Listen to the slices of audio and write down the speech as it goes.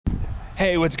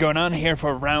Hey, what's going on here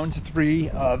for round 3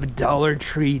 of Dollar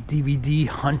Tree DVD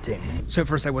hunting. So at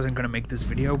first I wasn't going to make this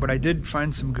video, but I did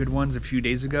find some good ones a few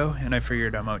days ago, and I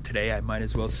figured I'm out today, I might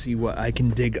as well see what I can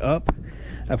dig up.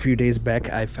 A few days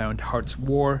back I found Heart's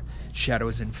War,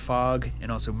 Shadows and Fog,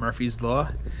 and also Murphy's Law.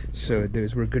 So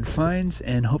those were good finds,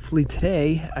 and hopefully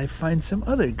today I find some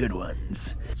other good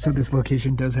ones. So this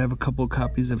location does have a couple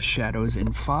copies of Shadows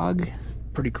and Fog.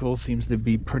 Pretty cool, seems to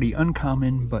be pretty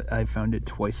uncommon, but I found it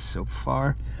twice so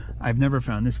far. I've never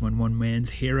found this one, One Man's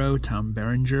Hero, Tom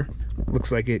Berenger.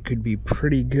 Looks like it could be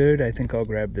pretty good. I think I'll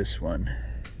grab this one.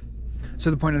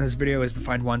 So the point of this video is to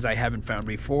find ones I haven't found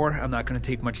before. I'm not going to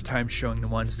take much time showing the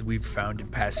ones that we've found in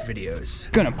past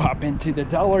videos. Gonna pop into the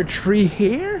Dollar Tree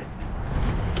here.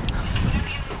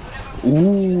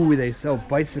 Ooh, they sell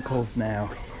bicycles now.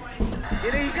 You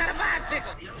got a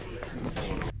bicycle.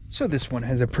 So this one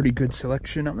has a pretty good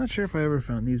selection. I'm not sure if I ever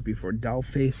found these before.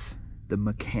 Dollface, the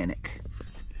Mechanic.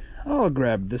 I'll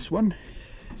grab this one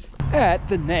at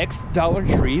the next Dollar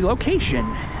Tree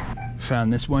location.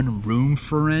 Found this one, Room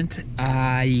for Rent.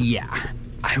 Yeah,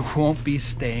 I won't be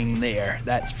staying there,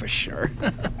 that's for sure.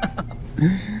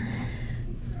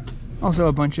 Also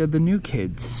a bunch of the New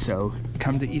Kids, so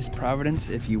come to East Providence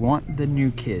if you want the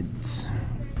New Kids.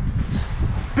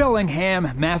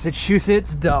 Bellingham,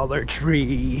 Massachusetts Dollar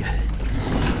Tree.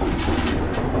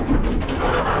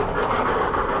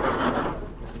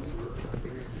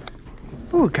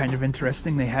 Ooh, kind of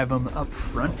interesting. They have them up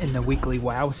front in the Weekly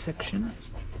Wow section.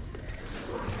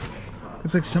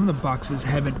 Looks like some of the boxes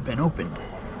haven't been opened.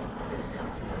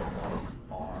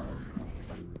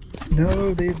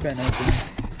 No, they've been opened.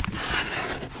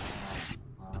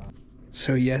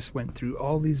 So yes, went through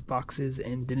all these boxes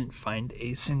and didn't find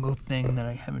a single thing that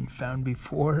I haven't found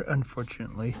before,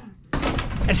 unfortunately.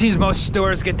 It seems most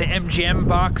stores get the MGM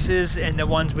boxes and the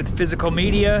ones with physical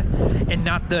media and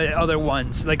not the other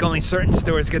ones. Like only certain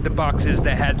stores get the boxes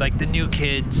that had like the New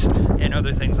Kids and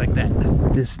other things like that.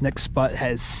 This next spot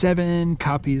has 7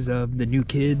 copies of the New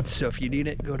Kids, so if you need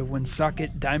it, go to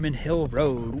Woonsocket, Diamond Hill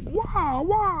Road. Wow,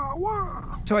 wow,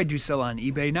 wow. So I do sell on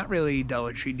eBay, not really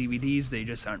Dollar Tree DVDs, they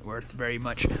just aren't worth very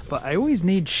much, but I always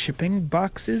need shipping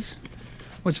boxes.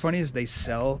 What's funny is they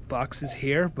sell boxes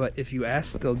here, but if you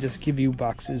ask, they'll just give you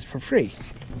boxes for free.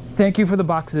 Thank you for the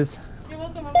boxes. You're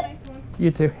welcome, have a nice one.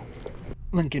 You too.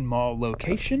 Lincoln Mall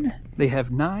location. They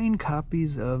have 9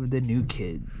 copies of the New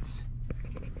Kids.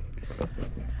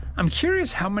 I'm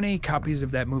curious how many copies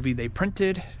of that movie they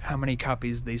printed, how many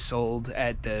copies they sold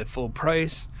at the full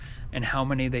price, and how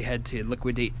many they had to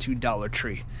liquidate to Dollar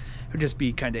Tree. It would just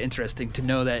be kind of interesting to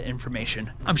know that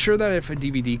information. I'm sure that if a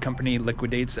DVD company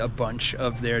liquidates a bunch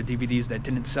of their DVDs that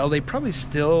didn't sell, they probably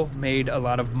still made a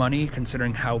lot of money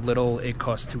considering how little it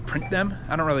costs to print them.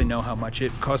 I don't really know how much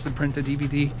it costs to print a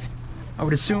DVD. I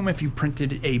would assume if you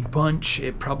printed a bunch,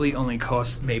 it probably only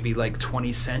costs maybe like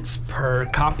 20 cents per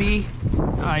copy.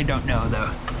 I don't know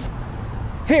though.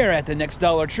 Here at the next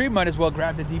Dollar Tree, might as well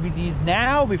grab the DVDs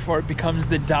now before it becomes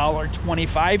the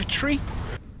 $1.25 tree.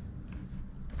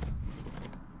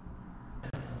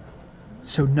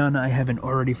 So none I haven't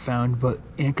already found, but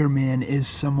Anchorman is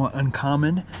somewhat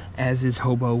uncommon, as is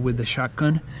Hobo with the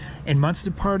Shotgun. And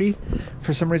Monster Party,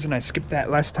 for some reason I skipped that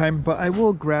last time, but I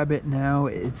will grab it now.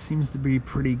 It seems to be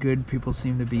pretty good. People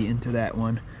seem to be into that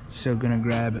one. So gonna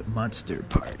grab Monster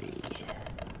Party.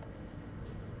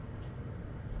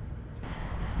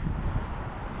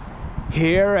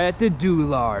 Here at the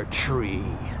Dollar Tree.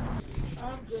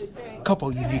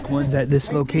 Couple unique ones at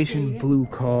this location: Blue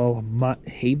Call, Mott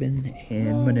Haven,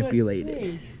 and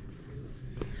Manipulated.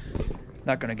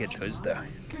 Not gonna get those though.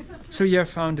 So yeah,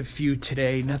 found a few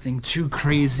today, nothing too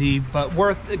crazy, but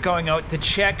worth going out to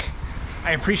check.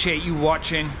 I appreciate you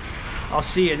watching. I'll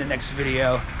see you in the next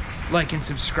video. Like and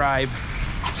subscribe.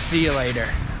 See you later.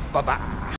 Bye-bye.